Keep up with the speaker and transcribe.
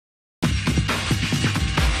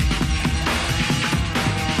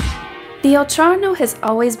The Oltrarno has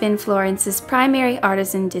always been Florence's primary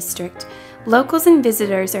artisan district. Locals and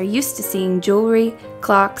visitors are used to seeing jewelry,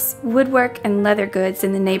 clocks, woodwork, and leather goods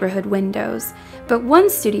in the neighborhood windows. But one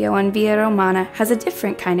studio on Via Romana has a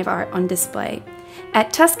different kind of art on display.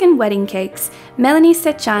 At Tuscan Wedding Cakes, Melanie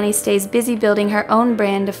Secciani stays busy building her own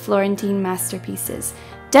brand of Florentine masterpieces,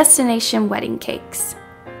 Destination Wedding Cakes.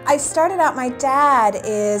 I started out, my dad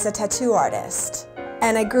is a tattoo artist,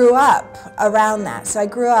 and I grew up around that. So I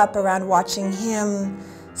grew up around watching him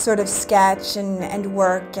sort of sketch and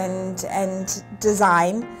work and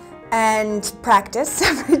design and practice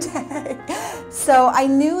every day. So I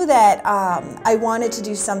knew that I wanted to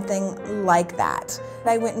do something like that.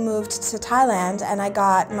 I went and moved to Thailand and I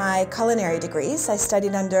got my culinary degrees. I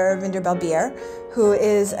studied under Vinder Balbir, who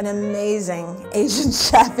is an amazing Asian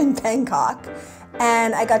chef in Bangkok,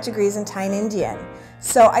 and I got degrees in Thai and Indian.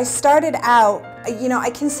 So I started out, I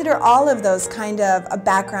consider all of those kind of a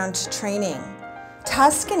background to training.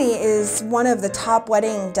 Tuscany is one of the top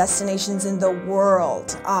wedding destinations in the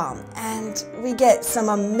world, and we get some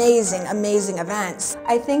amazing, amazing events.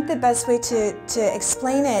 I think the best way to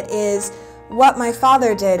explain it is what my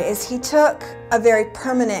father did is he took a very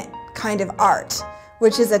permanent kind of art,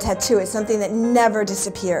 which is a tattoo. It's something that never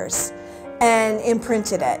disappears, and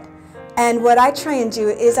imprinted it. And what I try and do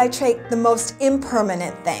is I take the most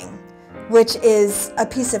impermanent thing, which is a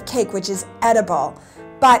piece of cake, which is edible.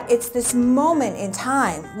 But it's this moment in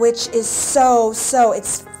time, which is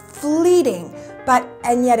it's fleeting,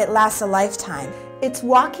 and yet it lasts a lifetime. It's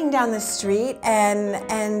walking down the street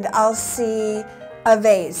and I'll see a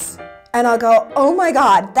vase and I'll go, oh my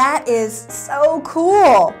God, that is so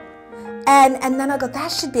cool. And then I'll go,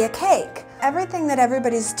 that should be a cake. Everything that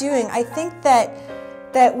everybody's doing, I think that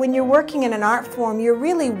when you're working in an art form, you're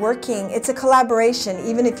really working, it's a collaboration,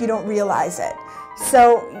 even if you don't realize it.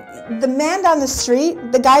 So the man down the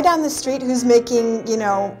street, the guy down the street who's making,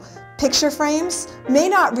 picture frames, may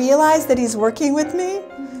not realize that he's working with me,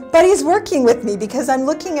 but he's working with me because I'm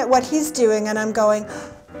looking at what he's doing and I'm going,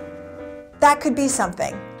 that could be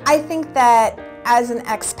something. I think that as an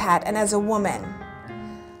expat and as a woman,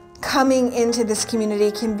 coming into this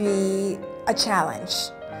community can be a challenge.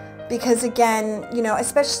 Because again,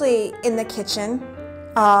 especially in the kitchen,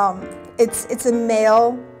 it's a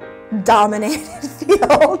male-dominated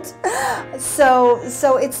field,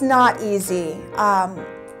 so it's not easy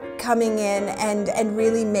coming in and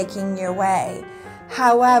really making your way.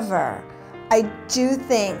 However, I do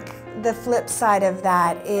think the flip side of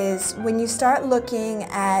that is when you start looking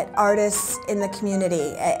at artists in the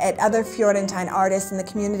community, at other Florentine artists in the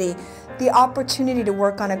community, the opportunity to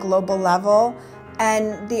work on a global level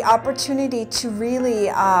and the opportunity to really,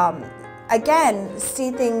 again,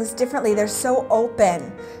 see things differently. They're so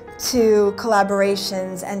open to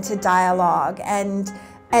collaborations and to dialogue, and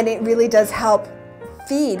it really does help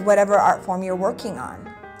feed whatever art form you're working on.